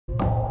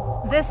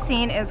This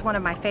scene is one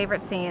of my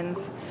favorite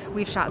scenes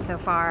we've shot so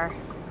far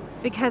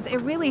because it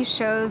really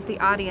shows the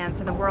audience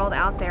and the world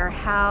out there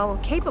how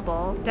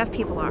capable deaf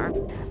people are.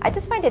 I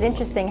just find it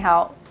interesting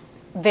how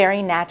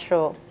very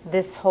natural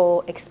this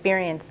whole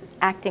experience,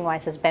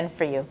 acting-wise, has been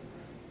for you.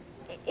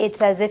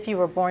 It's as if you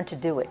were born to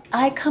do it.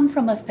 I come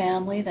from a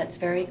family that's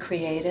very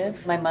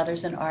creative. My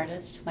mother's an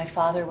artist. My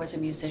father was a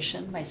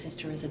musician. My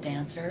sister is a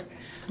dancer.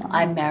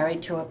 I'm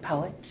married to a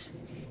poet.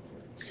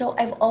 So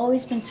I've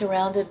always been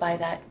surrounded by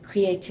that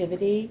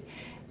creativity,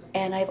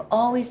 and I've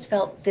always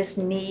felt this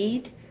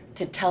need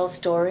to tell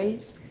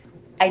stories.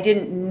 I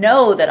didn't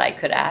know that I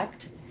could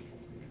act,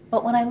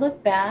 but when I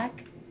look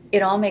back,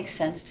 it all makes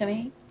sense to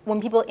me. When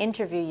people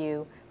interview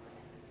you,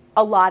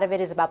 a lot of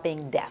it is about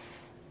being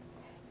deaf.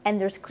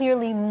 And there's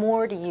clearly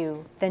more to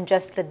you than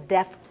just the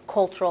deaf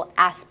cultural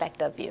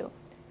aspect of you.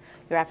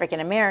 You're African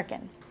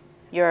American.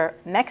 You're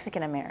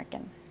Mexican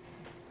American.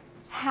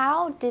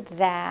 How did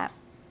that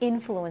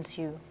influence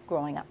you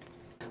growing up?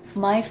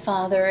 My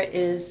father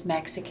is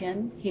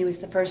Mexican. He was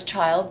the first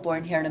child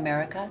born here in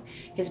America.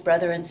 His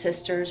brother and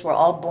sisters were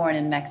all born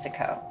in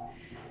Mexico.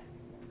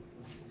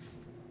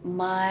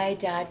 My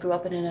dad grew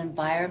up in an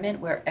environment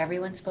where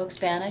everyone spoke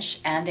Spanish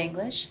and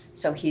English,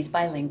 so he's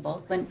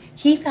bilingual. When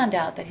he found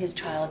out that his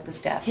child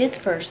was deaf, his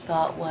first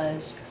thought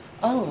was,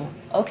 oh,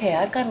 okay,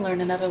 I've got to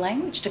learn another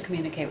language to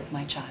communicate with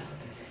my child.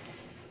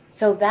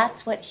 So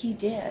that's what he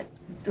did.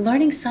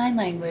 Learning sign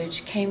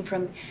language came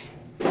from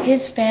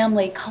his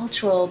family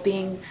cultural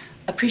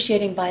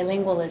appreciating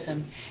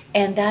bilingualism,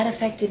 and that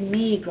affected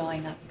me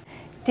growing up.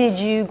 Did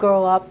you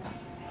grow up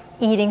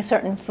eating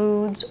certain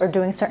foods or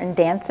doing certain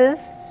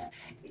dances?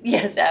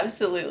 Yes,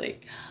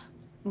 absolutely.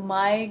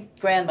 My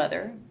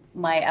grandmother,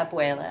 my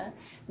abuela,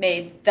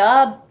 made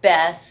the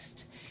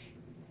best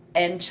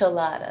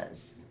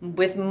enchiladas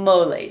with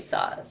mole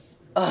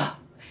sauce. Oh,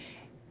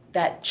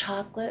 that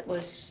chocolate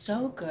was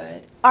so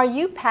good. Are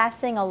you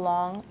passing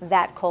along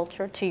that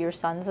culture to your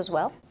sons as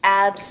well?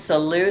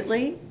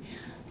 Absolutely.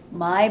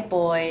 My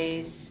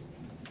boys,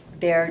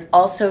 they're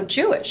also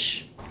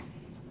Jewish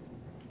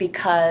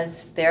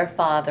because their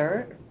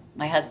father,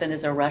 my husband,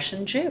 is a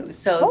Russian Jew.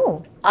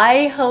 So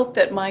I hope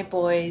that my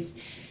boys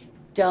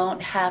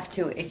don't have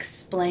to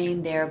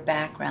explain their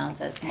backgrounds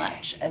as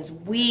much as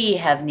we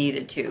have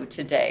needed to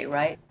today,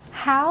 right?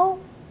 How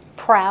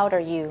proud are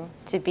you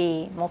to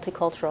be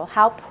multicultural?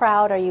 How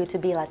proud are you to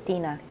be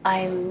Latina?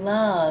 I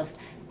love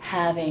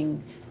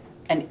having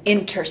an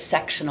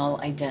intersectional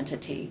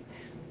identity.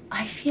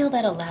 I feel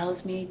that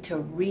allows me to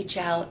reach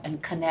out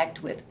and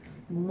connect with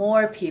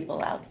more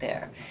people out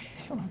there.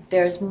 Sure.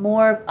 There's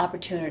more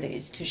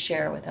opportunities to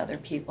share with other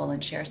people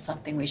and share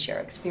something. We share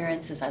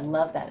experiences. I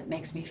love that. It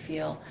makes me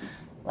feel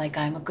like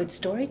I'm a good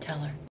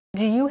storyteller.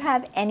 Do you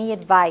have any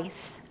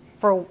advice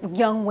for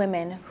young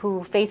women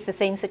who face the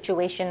same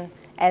situation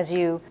as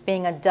you,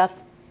 being a deaf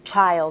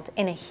child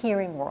in a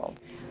hearing world?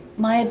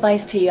 My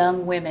advice to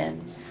young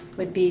women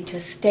would be to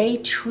stay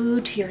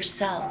true to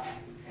yourself.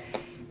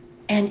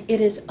 And it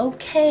is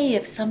okay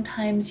if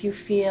sometimes you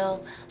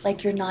feel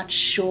like you're not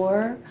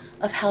sure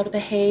of how to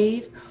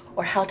behave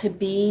or how to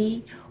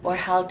be or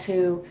how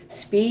to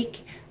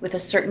speak with a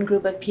certain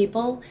group of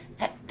people.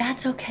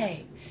 That's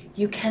okay.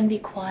 You can be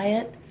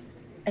quiet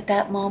at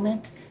that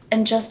moment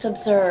and just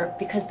observe,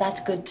 because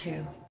that's good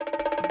too.